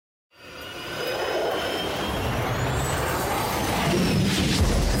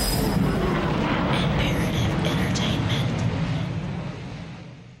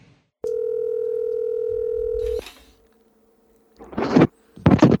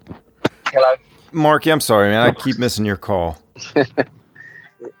Hello? Marky, I'm sorry, man. I keep missing your call.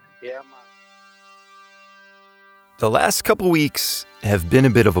 Yeah. The last couple weeks have been a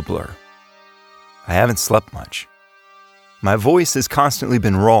bit of a blur. I haven't slept much. My voice has constantly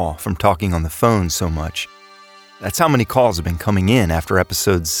been raw from talking on the phone so much. That's how many calls have been coming in after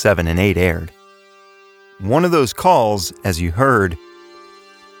episodes 7 and 8 aired. One of those calls, as you heard,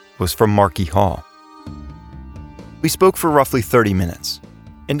 was from Marky Hall. We spoke for roughly 30 minutes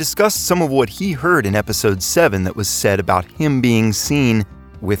and discussed some of what he heard in episode 7 that was said about him being seen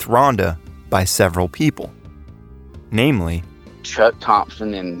with Rhonda by several people. Namely, Chuck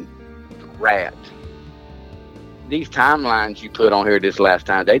Thompson and Rat. These timelines you put on here this last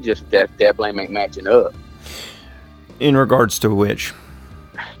time, they just definitely ain't matching up. in regards to which?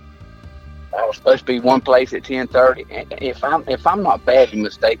 I was supposed to be one place at 10:30. If I'm not badly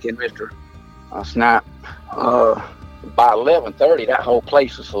mistaken, Mr. Snipe, by 11:30, that whole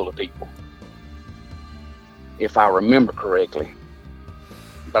place was full of people. If I remember correctly.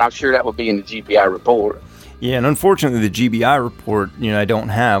 But I'm sure that would be in the GBI report. Yeah, and unfortunately the GBI report, I don't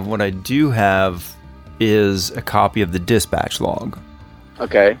have. What I do have is a copy of the dispatch log.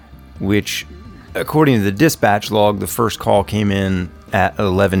 Okay. Which, according to the dispatch log, the first call came in at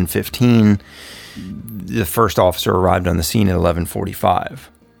 11:15. The first officer arrived on the scene at 11:45.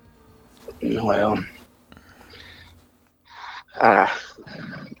 Well, I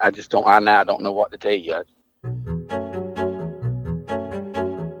don't know what to tell you.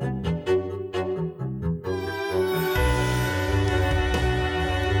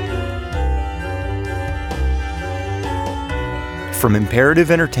 From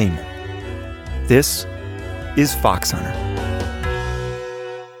Imperative Entertainment, this is Fox Hunter.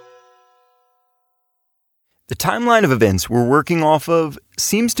 The timeline of events we're working off of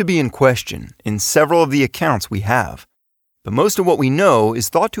seems to be in question in several of the accounts we have, but most of what we know is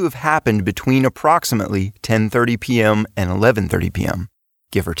thought to have happened between approximately 10:30 p.m. and 11:30 p.m.,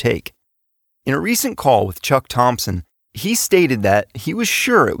 give or take. In a recent call with Chuck Thompson, he stated that he was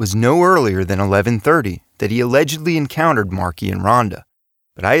sure it was no earlier than 11:30 that he allegedly encountered Marky and Rhonda,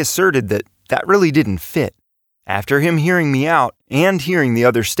 but I asserted that that really didn't fit. After him hearing me out and hearing the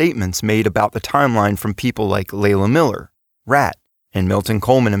other statements made about the timeline from people like Layla Miller, Rat, and Milton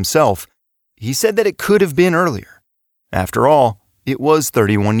Coleman himself, he said that it could have been earlier. After all, it was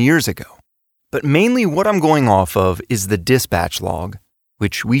 31 years ago. But mainly what I'm going off of is the dispatch log,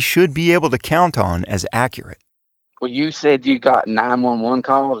 which we should be able to count on as accurate. Well, you said you got 911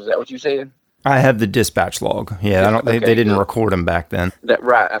 calls. Is that what you said? I have the dispatch log. Yeah, they didn't record them back then.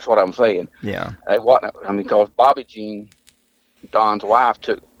 Right, that's what I'm saying. Yeah. Because Bobby Jean, Don's wife,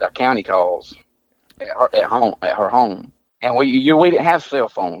 took the county calls at her home. And we didn't have cell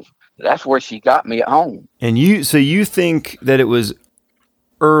phones. That's where she got me at home. And you think that it was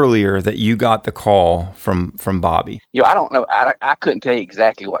earlier that you got the call from Bobby? I don't know. I couldn't tell you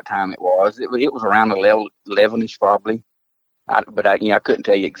exactly what time it was. It was around 11-ish probably. I couldn't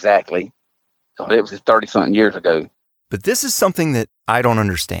tell you exactly. It was 30-something years ago. But this is something that I don't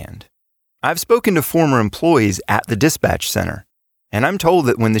understand. I've spoken to former employees at the dispatch center, and I'm told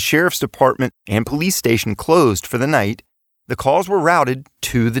that when the sheriff's department and police station closed for the night, the calls were routed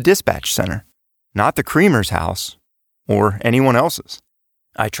to the dispatch center, not the Creamer's house or anyone else's.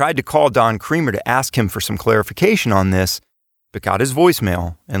 I tried to call Don Creamer to ask him for some clarification on this, but got his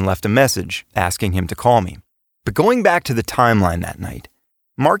voicemail and left a message asking him to call me. But going back to the timeline that night,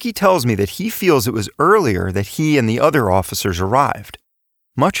 Marky tells me that he feels it was earlier that he and the other officers arrived.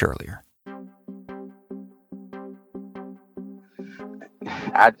 Much earlier.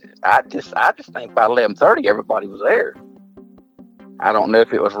 I just think by 11:30 everybody was there. I don't know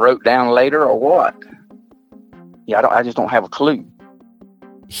if it was wrote down later or what. I just don't have a clue.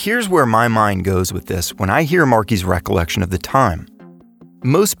 Here's where my mind goes with this when I hear Marky's recollection of the time.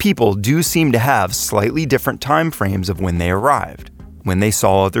 Most people do seem to have slightly different time frames of when they arrived, when they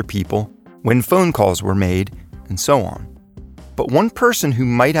saw other people, when phone calls were made, and so on. But one person who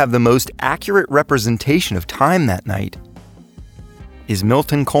might have the most accurate representation of time that night is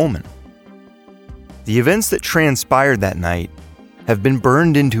Milton Coleman. The events that transpired that night have been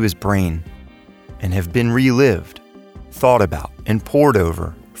burned into his brain and have been relived, thought about, and pored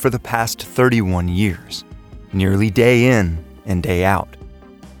over for the past 31 years, nearly day in and day out.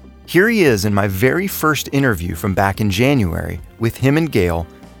 Here he is in my very first interview from back in January with him and Gail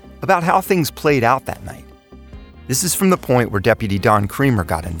about how things played out that night. This is from the point where Deputy Don Creamer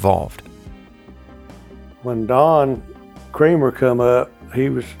got involved. When Don Creamer come up, he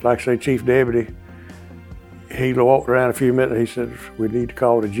was, like I say, chief deputy. He walked around a few minutes. He said, "We need to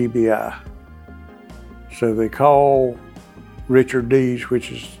call the GBI." So they call Richard Dees,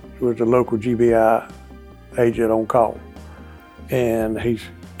 which is was the local GBI agent on call. And he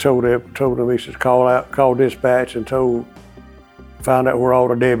told him, he said, call dispatch and find out where all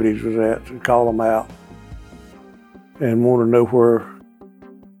the deputies was at and call them out. And wanted to know where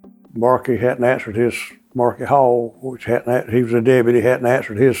Marky hadn't answered Marky Hall, he was a deputy, hadn't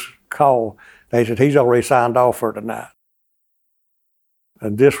answered his call. They said, he's already signed off for tonight.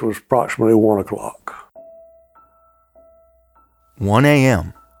 And this was approximately 1 o'clock. 1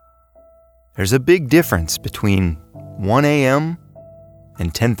 a.m. There's a big difference between 1 a.m.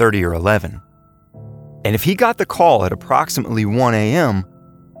 and 10:30 or 11. And if he got the call at approximately 1 a.m.,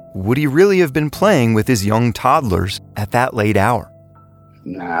 would he really have been playing with his young toddlers at that late hour?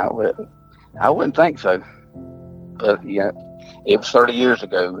 No, I wouldn't think so. But yeah, it was 30 years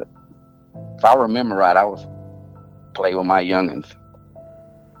ago. If I remember right, I was playing with my youngins.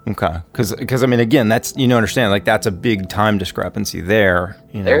 Okay, because I mean, again, that's, understand, like, that's a big time discrepancy there.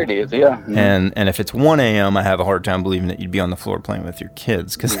 There it is, yeah. Mm-hmm. And if it's 1 a.m., I have a hard time believing that you'd be on the floor playing with your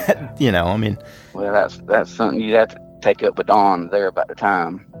kids, because I mean. Well, that's something you'd have to take up with Don there about the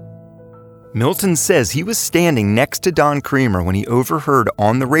time. Milton says he was standing next to Don Creamer when he overheard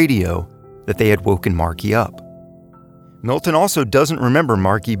on the radio that they had woken Marky up. Milton also doesn't remember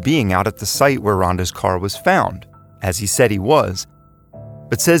Marky being out at the site where Rhonda's car was found, as he said he was,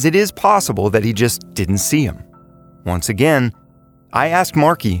 but says it is possible that he just didn't see him. Once again, I asked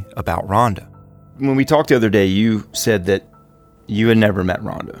Marky about Rhonda. When we talked the other day, you said that you had never met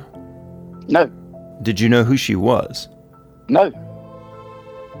Rhonda. No. Did you know who she was? No.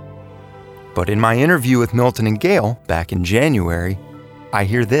 But in my interview with Milton and Gail back in January, I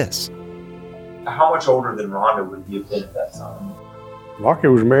hear this. How much older than Rhonda would you have been at that time? Marky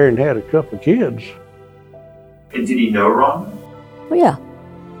was married and had a couple of kids. And did he know Rhonda? Well, yeah.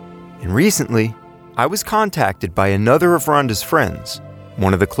 And recently, I was contacted by another of Rhonda's friends,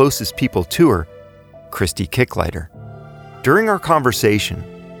 one of the closest people to her, Christy Kicklighter. During our conversation,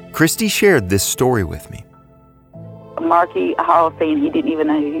 Christy shared this story with me. Marky Hall saying he didn't even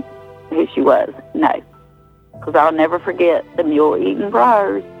know who she was. No. Because I'll never forget the mule-eating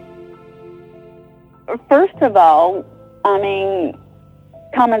briars. First of all, I mean,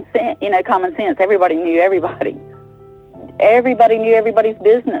 common sense, everybody knew everybody. Everybody knew everybody's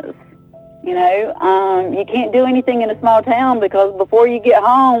business. You can't do anything in a small town because before you get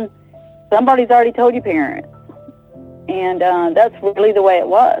home, somebody's already told your parents. And that's really the way it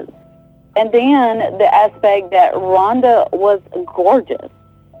was. And then the aspect that Rhonda was gorgeous.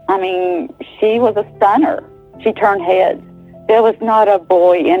 I mean, she was a stunner. She turned heads. There was not a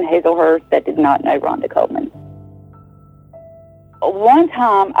boy in Hazelhurst that did not know Rhonda Coleman. One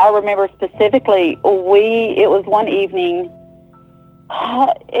time, I remember specifically, it was one evening,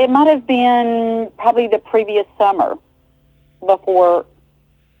 it might have been probably the previous summer before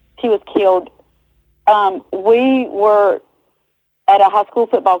she was killed. We were at a high school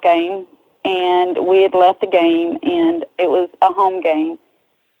football game, and we had left the game, and it was a home game.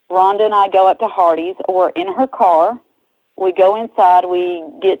 Rhonda and I go up to Hardee's. We're in her car. We go inside. We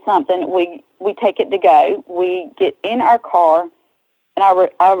get something. We take it to go. We get in our car, and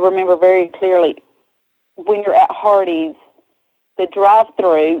I remember very clearly when you're at Hardee's, the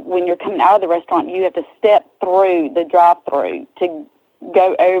drive-through, when you're coming out of the restaurant, you have to step through the drive-through to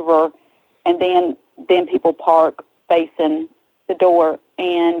go over, and then people park facing the door.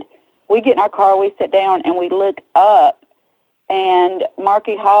 And we get in our car, we sit down, and we look up, and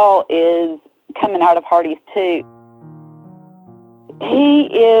Marky Hall is coming out of Hardee's too. He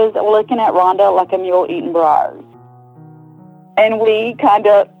is looking at Rhonda like a mule eating briars. And we kind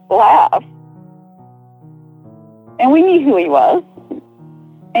of laughed. And we knew who he was.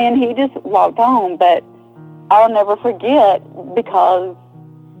 And he just walked on. But I'll never forget because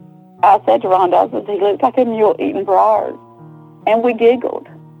I said to Rhonda, he looked like a mule eating briars. And we giggled.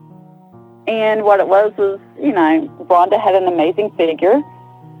 And what it was, Rhonda had an amazing figure.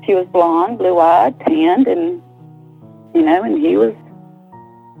 She was blonde, blue-eyed, tanned, and he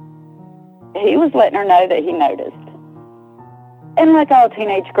was letting her know that he noticed. And like all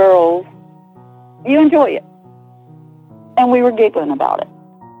teenage girls, you enjoy it. And we were giggling about it.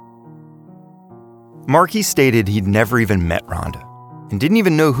 Marky stated he'd never even met Rhonda and didn't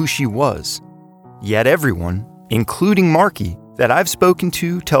even know who she was. Yet everyone, including Marky, that I've spoken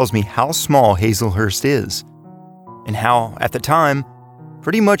to tells me how small Hazelhurst is and how, at the time,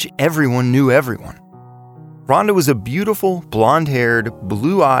 pretty much everyone knew everyone. Rhonda was a beautiful, blonde-haired,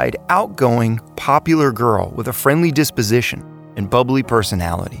 blue-eyed, outgoing, popular girl with a friendly disposition and bubbly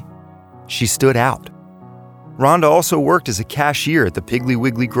personality. She stood out. Rhonda also worked as a cashier at the Piggly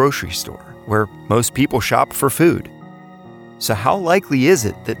Wiggly grocery store, where most people shop for food. So how likely is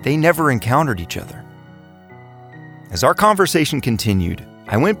it that they never encountered each other? As our conversation continued,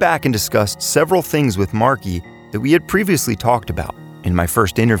 I went back and discussed several things with Marky that we had previously talked about in my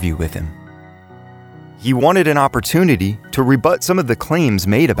first interview with him. He wanted an opportunity to rebut some of the claims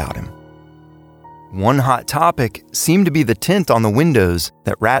made about him. One hot topic seemed to be the tint on the windows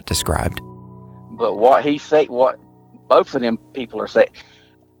that Rat described. But what he said, what both of them people are saying,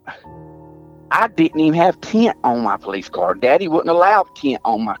 I didn't even have tint on my police car. Daddy wouldn't allow tint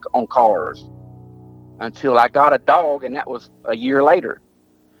on cars until I got a dog, and that was a year later.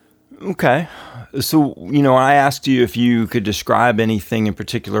 Okay. So, I asked you if you could describe anything in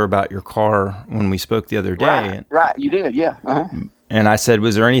particular about your car when we spoke the other day. Right. You did, yeah. Uh-huh. And I said,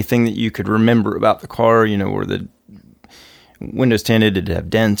 was there anything that you could remember about the car? Were the windows tinted? Did it have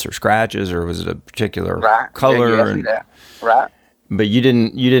dents or scratches, or was it a particular color? Yeah, that. Right. But you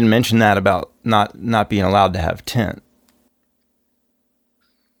didn't mention that about not being allowed to have tint.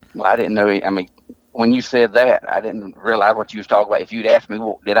 Well, I didn't know. I mean, when you said that, I didn't realize what you was talking about. If you'd asked me,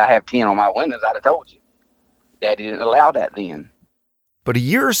 well, did I have tint on my windows, I'd have told you. Daddy didn't allow that then. But a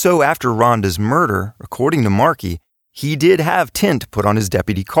year or so after Rhonda's murder, according to Marky, he did have tint put on his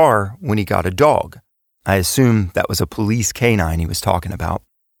deputy car when he got a dog. I assume that was a police canine he was talking about.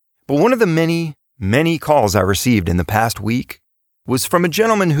 But one of the many, many calls I received in the past week was from a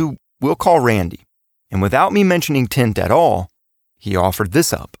gentleman who we'll call Randy. And without me mentioning tint at all, he offered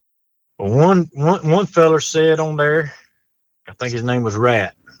this up. One feller said on there, I think his name was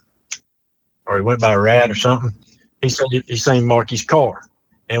Rat, or he went by Rat or something. He said he seen Marky's car.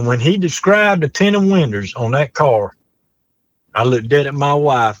 And when he described the tinted windows on that car, I looked dead at my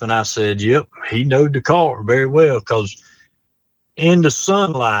wife and I said, yep, he knowed the car very well, because in the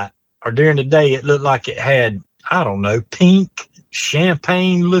sunlight or during the day, it looked like it had, I don't know, pink,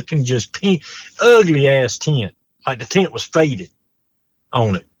 champagne looking, just pink, ugly ass tint. Like the tint was faded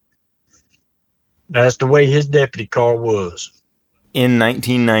on it. That's the way his deputy car was. In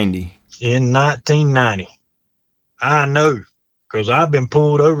 1990. In 1990. I know, because I've been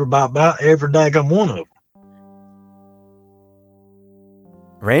pulled over by about every daggone one of them.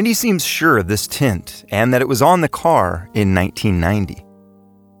 Randy seems sure of this tint and that it was on the car in 1990.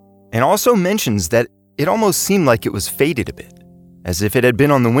 And also mentions that it almost seemed like it was faded a bit, as if it had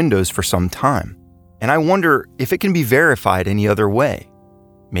been on the windows for some time. And I wonder if it can be verified any other way.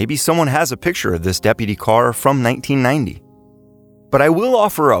 Maybe someone has a picture of this deputy car from 1990. But I will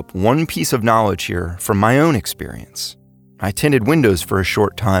offer up one piece of knowledge here from my own experience. I tinted windows for a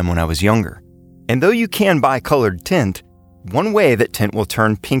short time when I was younger. And though you can buy colored tint, one way that tint will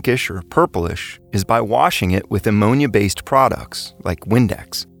turn pinkish or purplish is by washing it with ammonia-based products like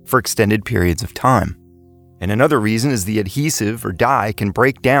Windex for extended periods of time. And another reason is the adhesive or dye can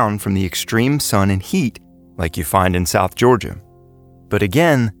break down from the extreme sun and heat like you find in South Georgia. But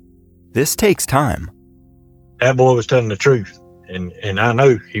again, this takes time. That boy was telling the truth, and I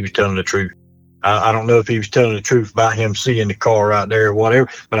know he was telling the truth. I don't know if he was telling the truth about him seeing the car right there or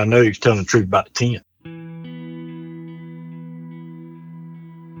whatever, but I know he was telling the truth about the tint.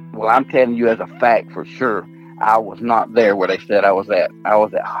 Well, I'm telling you as a fact for sure, I was not there where they said I was at. I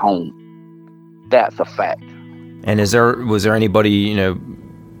was at home. That's a fact. And was there anybody,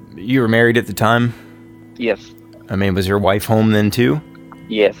 you were married at the time? Yes. I mean, was your wife home then too?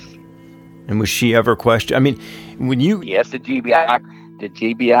 Yes. And was she ever questioned? I mean, when you... Yes, the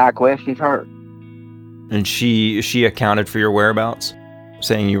GBI questioned her. And she accounted for your whereabouts,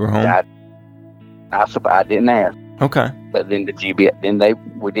 saying you were home? I didn't ask. Okay. But then the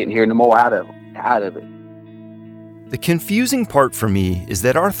GBI, we didn't hear no more out of it. The confusing part for me is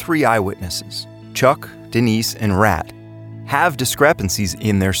that our three eyewitnesses, Chuck, Denise, and Rat, have discrepancies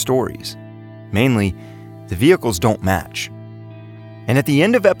in their stories. Mainly, the vehicles don't match. And at the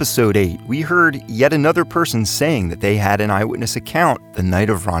end of episode 8, we heard yet another person saying that they had an eyewitness account the night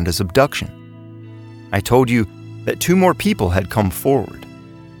of Rhonda's abduction. I told you that 2 more people had come forward.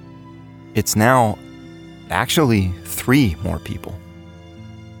 It's now actually 3 more people.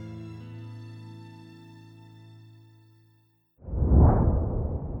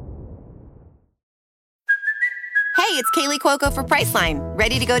 Hey, it's Kaylee Cuoco for Priceline.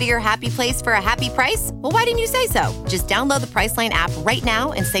 Ready to go to your happy place for a happy price? Well, why didn't you say so? Just download the Priceline app right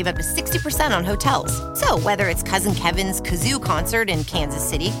now and save up to 60% on hotels. So whether it's Cousin Kevin's Kazoo Concert in Kansas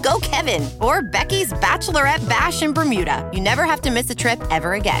City, go Kevin, or Becky's Bachelorette Bash in Bermuda, you never have to miss a trip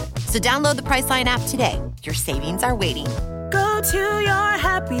ever again. So download the Priceline app today. Your savings are waiting. Go to your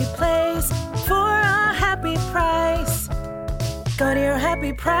happy place for a happy price. Go to your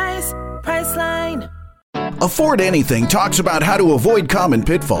happy price, Priceline. Afford Anything talks about how to avoid common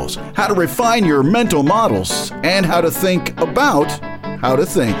pitfalls, how to refine your mental models, and how to think about how to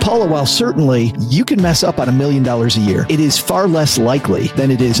think. Paula, while certainly you can mess up on $1 million a year, it is far less likely than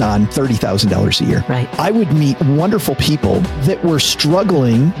it is on $30,000 a year. Right. I would meet wonderful people that were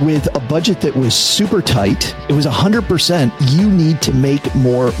struggling with a budget that was super tight. It was 100%. You need to make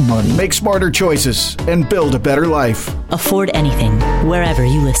more money. Make smarter choices and build a better life. Afford Anything, wherever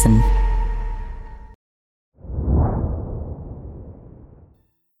you listen.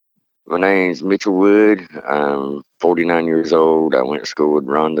 My name's Mitchell Wood. I'm 49 years old. I went to school with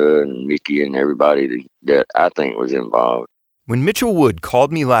Rhonda and Mickey and everybody that I think was involved. When Mitchell Wood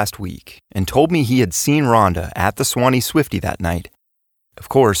called me last week and told me he had seen Rhonda at the Swanee Swifty that night, of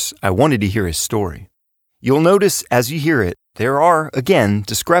course, I wanted to hear his story. You'll notice as you hear it, there are, again,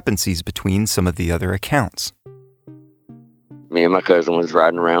 discrepancies between some of the other accounts. Me and my cousin was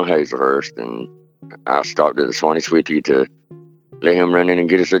riding around Hazelhurst, and I stopped at the Swanee Swifty to let him run in and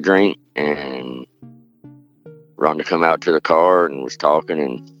get us a drink, and Rhonda come out to the car and was talking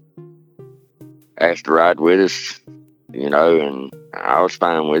and asked to ride with us, and I was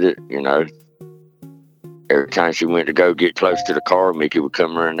fine with it, Every time she went to go get close to the car, Mickey would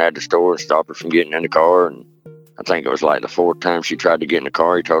come running out the store and stop her from getting in the car, and I think it was like the fourth time she tried to get in the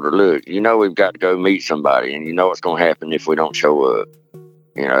car, he told her, look, we've got to go meet somebody, and you know what's going to happen if we don't show up.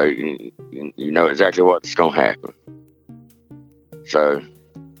 You know exactly what's going to happen. So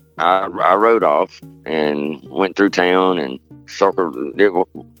I rode off and went through town and circled.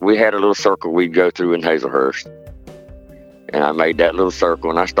 We had a little circle we'd go through in Hazelhurst. And I made that little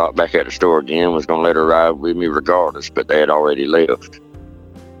circle, and I stopped back at the store again, was going to let her ride with me regardless, but they had already left.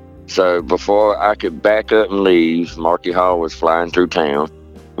 So before I could back up and leave, Marky Hall was flying through town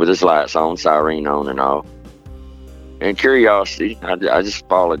with his lights on, siren on and all. And curiosity, I just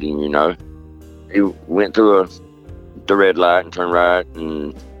followed him, He went through the red light and turned right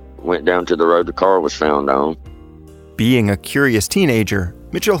and went down to the road the car was found on. Being a curious teenager,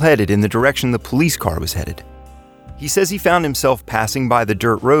 Mitchell headed in the direction the police car was headed. He says he found himself passing by the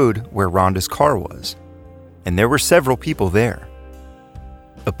dirt road where Rhonda's car was, and there were several people there.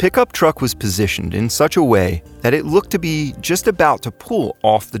 A pickup truck was positioned in such a way that it looked to be just about to pull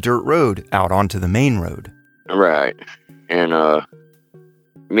off the dirt road out onto the main road. Right. And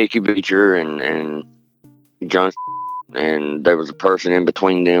Mickey Beecher and John, and there was a person in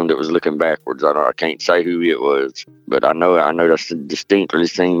between them that was looking backwards. I can't say who it was, but I know I distinctly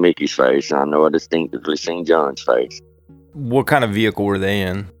seen Mickey's face, and I know I distinctly seen John's face. What kind of vehicle were they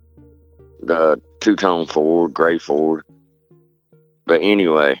in? The two-tone Ford, gray Ford. But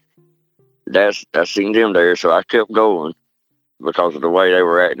anyway, I seen them there, so I kept going because of the way they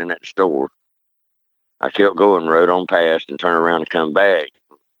were acting at the store. I kept going, rode on past, and turned around and come back,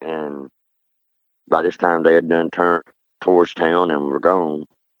 and by this time they had done turned towards town and were gone.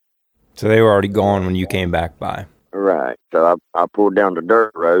 So they were already gone when you came back by. Right. So I pulled down the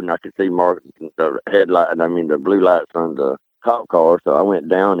dirt road, and I could see the blue lights on the cop car. So I went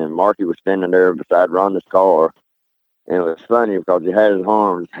down, and Marky was standing there beside Rhonda's car. And it was funny because he had his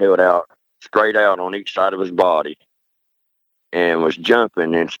arms held out, straight out on each side of his body, and was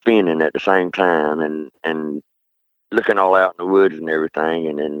jumping and spinning at the same time and looking all out in the woods and everything.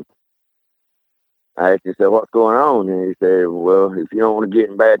 And then I asked him, said, what's going on? And he said, well, if you don't want to get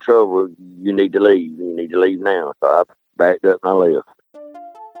in bad trouble, you need to leave. You need to leave now. So I backed up and I left.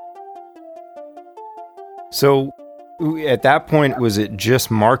 So at that point, was it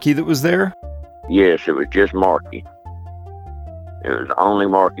just Marky that was there? Yes, it was just Marky. It was only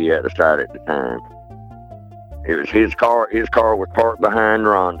Marky at the side at the time. It was his car. His car was parked behind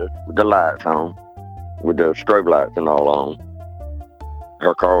Rhonda with the lights on, with the strobe lights and all on.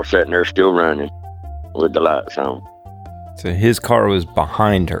 Her car was sitting there still running with the lights on. So his car was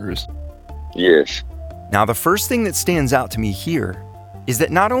behind hers? Yes. Now, the first thing that stands out to me here is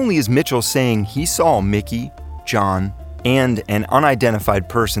that not only is Mitchell saying he saw Mickey, John, and an unidentified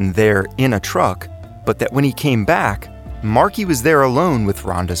person there in a truck, but that when he came back, Marky was there alone with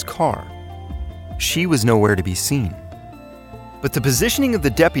Rhonda's car. She was nowhere to be seen. But the positioning of the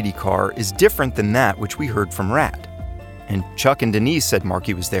deputy car is different than that which we heard from Rat. And Chuck and Denise said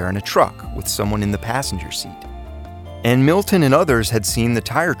Marky was there in a truck with someone in the passenger seat. And Milton and others had seen the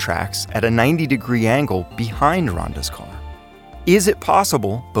tire tracks at a 90-degree angle behind Rhonda's car. Is it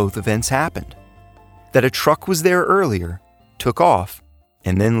possible both events happened? That a truck was there earlier, took off,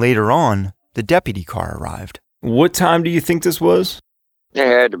 and then later on, the deputy car arrived? What time do you think this was? It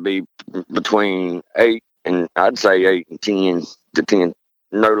had to be between 8 and I'd say 8 and 10 to 10,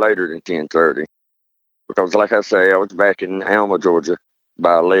 no later than 10:30. Because like I say, I was back in Alma, Georgia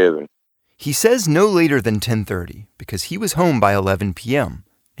by 11. He says no later than 10:30 because he was home by 11 p.m.,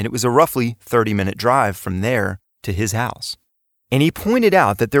 and it was a roughly 30-minute drive from there to his house. And he pointed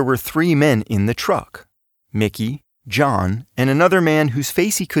out that there were 3 men in the truck: Mickey, John, and another man whose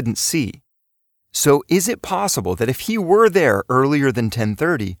face he couldn't see. So is it possible that if he were there earlier than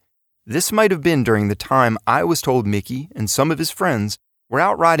 10:30, this might have been during the time I was told Mickey and some of his friends were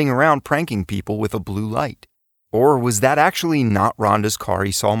out riding around pranking people with a blue light? Or was that actually not Rhonda's car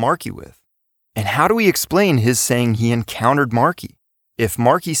he saw Marky with? And how do we explain his saying he encountered Marky if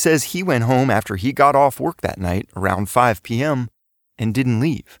Marky says he went home after he got off work that night around 5 p.m. and didn't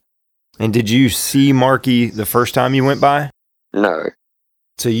leave? And did you see Marky the first time you went by? No.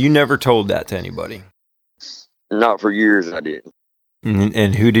 So you never told that to anybody? Not for years, I didn't.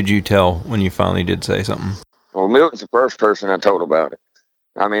 And who did you tell when you finally did say something? Well, Milton's the first person I told about it.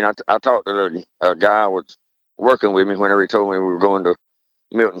 I mean, I talked to a guy who was working with me whenever he told me we were going to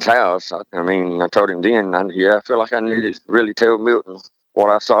Milton's house. I told him then, I feel like I needed to really tell Milton what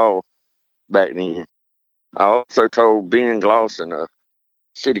I saw back then. I also told Ben Glosson, a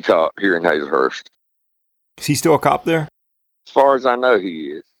city cop here in Hazelhurst. Is he still a cop there? As far as I know,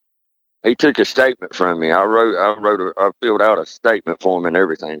 he is. He took a statement from me. I filled out a statement for him and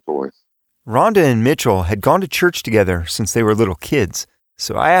everything for him. Rhonda and Mitchell had gone to church together since they were little kids,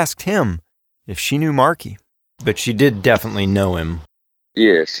 so I asked him if she knew Marky. But she did definitely know him.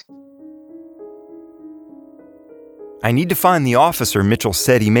 Yes. I need to find the officer Mitchell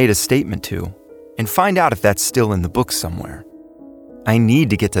said he made a statement to and find out if that's still in the book somewhere. I need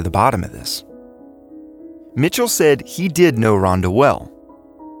to get to the bottom of this. Mitchell said he did know Rhonda well,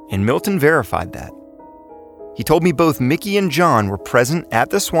 and Milton verified that. He told me both Mickey and John were present at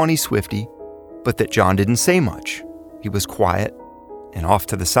the Swanee Swifty, but that John didn't say much. He was quiet and off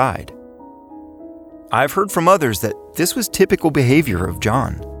to the side. I've heard from others that this was typical behavior of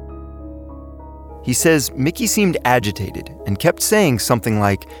John. He says Mickey seemed agitated and kept saying something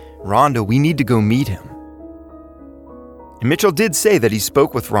like, "Rhonda, we need to go meet him." And Mitchell did say that he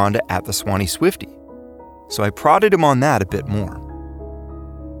spoke with Rhonda at the Swanee Swifty, so I prodded him on that a bit more.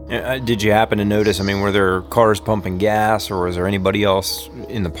 Did you happen to notice, were there cars pumping gas, or was there anybody else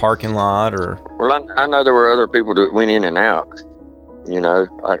in the parking lot? Or? Well, I know there were other people that went in and out.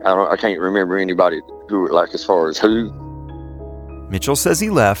 I can't remember anybody who, as far as who. Mitchell says he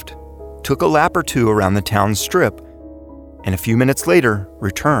left, took a lap or two around the town strip, and a few minutes later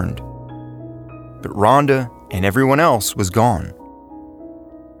returned. But Rhonda and everyone else was gone.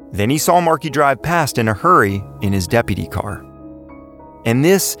 Then he saw Marky drive past in a hurry in his deputy car. And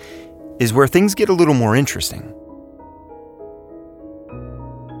this is where things get a little more interesting.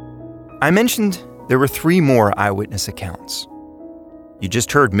 I mentioned there were 3 more eyewitness accounts. You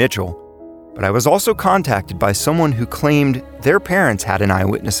just heard Mitchell, but I was also contacted by someone who claimed their parents had an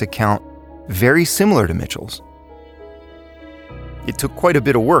eyewitness account very similar to Mitchell's. It took quite a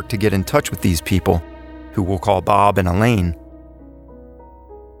bit of work to get in touch with these people, who we'll call Bob and Elaine.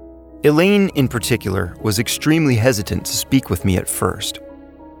 Elaine, in particular, was extremely hesitant to speak with me at first,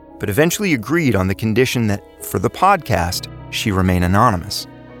 but eventually agreed on the condition that, for the podcast, she remain anonymous.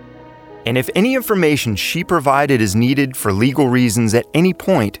 And if any information she provided is needed for legal reasons at any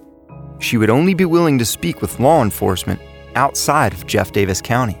point, she would only be willing to speak with law enforcement outside of Jeff Davis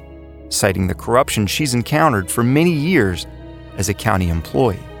County, citing the corruption she's encountered for many years as a county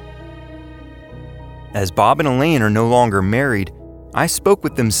employee. As Bob and Elaine are no longer married, I spoke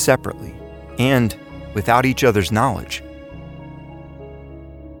with them separately and without each other's knowledge.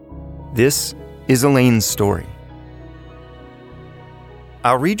 This is Elaine's story.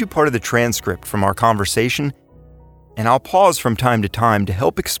 I'll read you part of the transcript from our conversation, and I'll pause from time to time to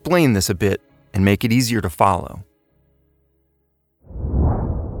help explain this a bit and make it easier to follow.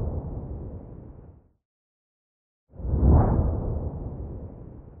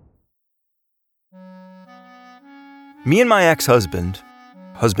 Me and my ex-husband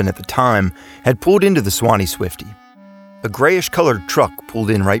at the time, had pulled into the Swanee Swifty. A grayish-colored truck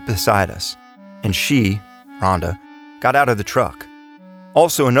pulled in right beside us, and she, Rhonda, got out of the truck.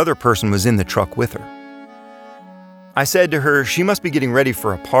 Also, another person was in the truck with her. I said to her she must be getting ready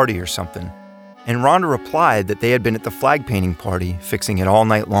for a party or something, and Rhonda replied that they had been at the flag painting party fixing it all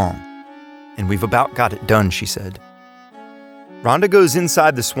night long. And we've about got it done, she said. Rhonda goes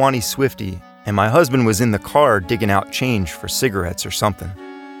inside the Swanee Swifty, and my husband was in the car digging out change for cigarettes or something.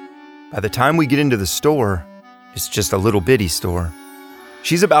 By the time we get into the store, it's just a little bitty store.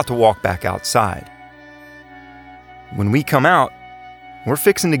 She's about to walk back outside. When we come out, we're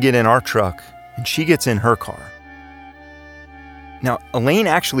fixing to get in our truck, and she gets in her car. Now, Elaine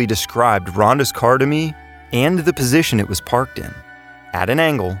actually described Rhonda's car to me and the position it was parked in. at an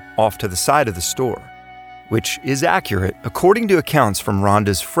angle off to the side of the store, which is accurate according to accounts from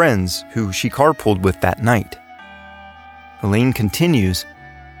Rhonda's friends who she carpooled with that night. Elaine continues,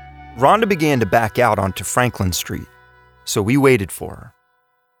 Rhonda began to back out onto Franklin Street, so we waited for her.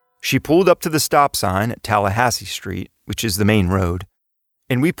 She pulled up to the stop sign at Tallahassee Street, which is the main road,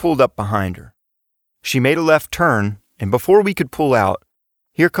 and we pulled up behind her. She made a left turn, and before we could pull out,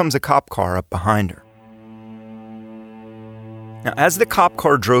 here comes a cop car up behind her. Now, as the cop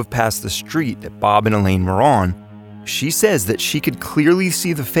car drove past the street that Bob and Elaine were on, she says that she could clearly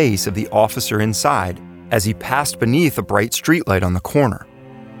see the face of the officer inside as he passed beneath a bright streetlight on the corner.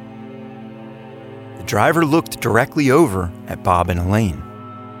 The driver looked directly over at Bob and Elaine.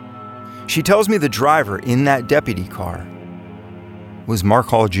 She tells me the driver in that deputy car was Mark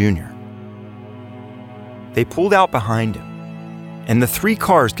Hall Jr. They pulled out behind him, and the three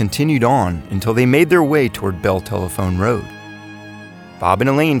cars continued on until they made their way toward Bell Telephone Road. Bob and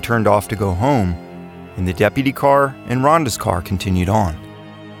Elaine turned off to go home, and the deputy car and Rhonda's car continued on.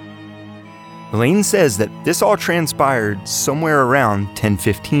 Elaine says that this all transpired somewhere around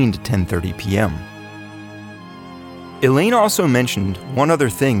 10:15 to 10:30 p.m. Elaine also mentioned one other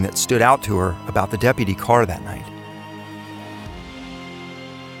thing that stood out to her about the deputy car that night.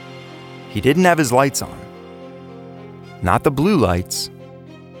 He didn't have his lights on. Not the blue lights.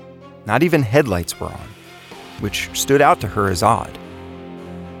 Not even headlights were on, which stood out to her as odd.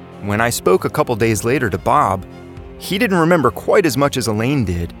 When I spoke a couple days later to Bob, he didn't remember quite as much as Elaine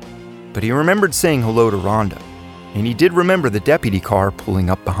did, but he remembered saying hello to Rhonda, and he did remember the deputy car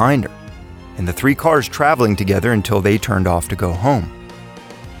pulling up behind her, and the three cars traveling together until they turned off to go home.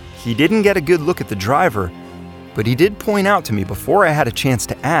 He didn't get a good look at the driver, but he did point out to me before I had a chance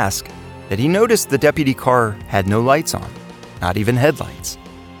to ask that he noticed the deputy car had no lights on, not even headlights,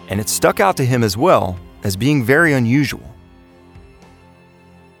 and it stuck out to him as well as being very unusual.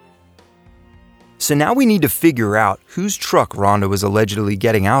 So now we need to figure out whose truck Rhonda was allegedly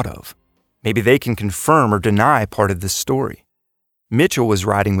getting out of. Maybe they can confirm or deny part of this story. Mitchell was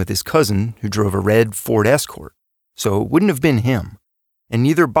riding with his cousin, who drove a red Ford Escort, so it wouldn't have been him. And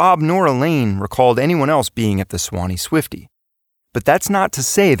neither Bob nor Elaine recalled anyone else being at the Swanee Swifty. But that's not to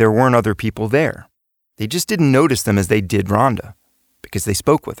say there weren't other people there. They just didn't notice them as they did Rhonda, because they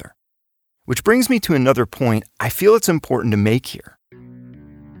spoke with her. Which brings me to another point I feel it's important to make here.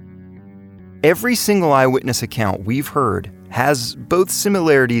 Every single eyewitness account we've heard has both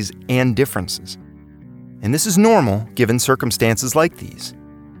similarities and differences. And this is normal given circumstances like these.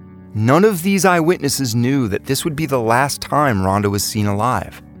 None of these eyewitnesses knew that this would be the last time Rhonda was seen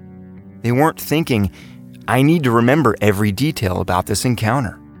alive. They weren't thinking, I need to remember every detail about this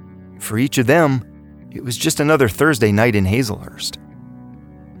encounter. For each of them, it was just another Thursday night in Hazelhurst.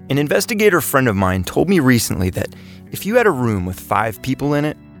 An investigator friend of mine told me recently that if you had a room with 5 people in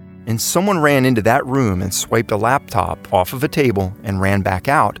it, and someone ran into that room and swiped a laptop off of a table and ran back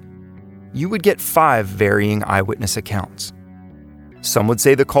out, you would get 5 varying eyewitness accounts. Some would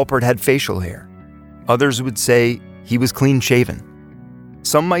say the culprit had facial hair. Others would say he was clean-shaven.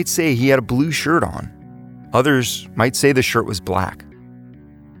 Some might say he had a blue shirt on. Others might say the shirt was black.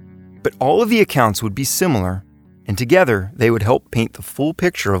 But all of the accounts would be similar, and together they would help paint the full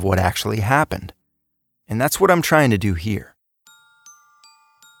picture of what actually happened. And that's what I'm trying to do here.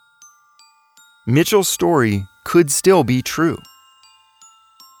 Mitchell's story could still be true.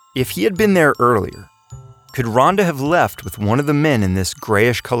 If he had been there earlier, could Rhonda have left with one of the men in this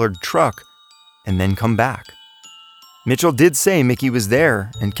grayish-colored truck and then come back? Mitchell did say Mickey was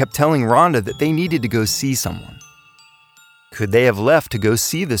there and kept telling Rhonda that they needed to go see someone. Could they have left to go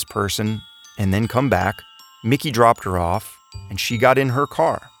see this person and then come back, Mickey dropped her off, and she got in her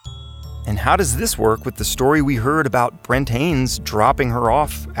car? And how does this work with the story we heard about Brent Haynes dropping her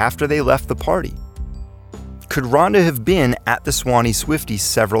off after they left the party? Could Rhonda have been at the Swanee Swifty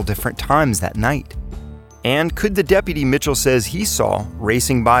several different times that night? And could the deputy Mitchell says he saw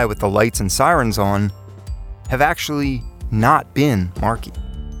racing by with the lights and sirens on have actually not been Marky?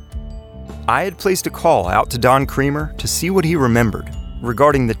 I had placed a call out to Don Creamer to see what he remembered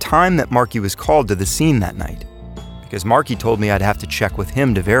regarding the time that Marky was called to the scene that night, because Marky told me I'd have to check with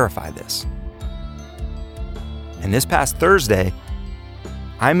him to verify this. And this past Thursday,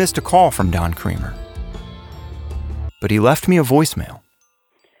 I missed a call from Don Creamer. But he left me a voicemail.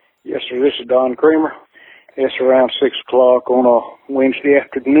 Yes, sir, this is Don Creamer. It's around 6 o'clock on a Wednesday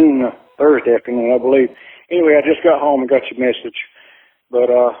afternoon, Thursday afternoon, I believe. Anyway, I just got home and got your message. But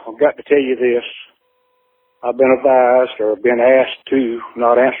I've got to tell you this. I've been advised or been asked to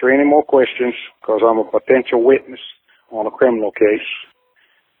not answer any more questions because I'm a potential witness on a criminal case.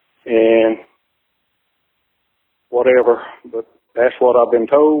 And whatever, but that's what I've been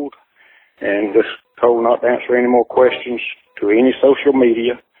told, and just told not to answer any more questions to any social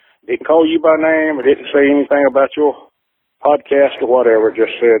media. Didn't call you by name, or didn't say anything about your podcast or whatever,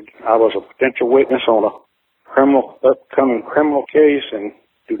 just said I was a potential witness on a upcoming criminal case, and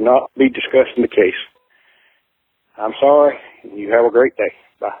do not be discussing the case. I'm sorry, and you have a great day.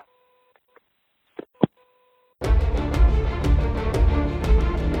 Bye.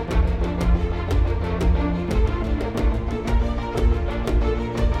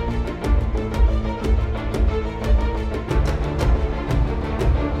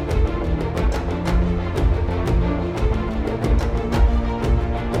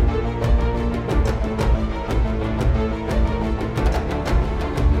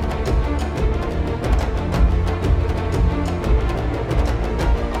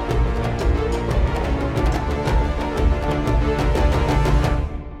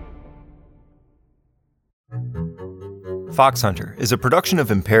 Fox Hunter is a production of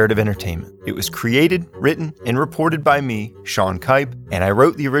Imperative Entertainment. It was created, written, and reported by me, Sean Kipe, and I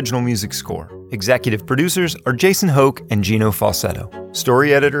wrote the original music score. Executive producers are Jason Hoke and Gino Falsetto.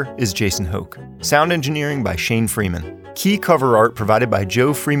 Story editor is Jason Hoke. Sound engineering by Shane Freeman. Key cover art provided by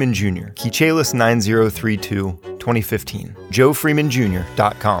Joe Freeman Jr., Keychalis 9032, 2015.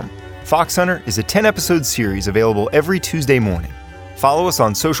 JoeFreemanJr.com. Fox Hunter is a 10-episode series available every Tuesday morning. Follow us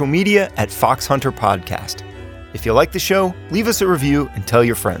on social media at Fox Hunter Podcast. If you like the show, leave us a review and tell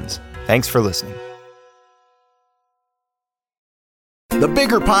your friends. Thanks for listening. The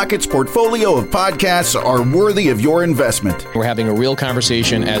Bigger Pockets portfolio of podcasts are worthy of your investment. We're having a real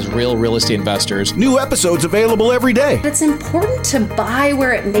conversation as real estate investors. New episodes available every day. It's important to buy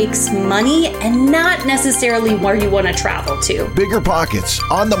where it makes money and not necessarily where you want to travel to. Bigger Pockets,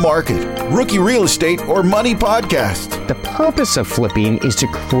 On the Market, Rookie Real Estate, or Money Podcast. The purpose of flipping is to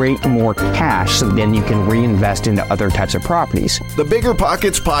create more cash so then you can reinvest into other types of properties. The Bigger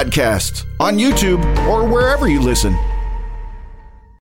Pockets Podcast on YouTube or wherever you listen.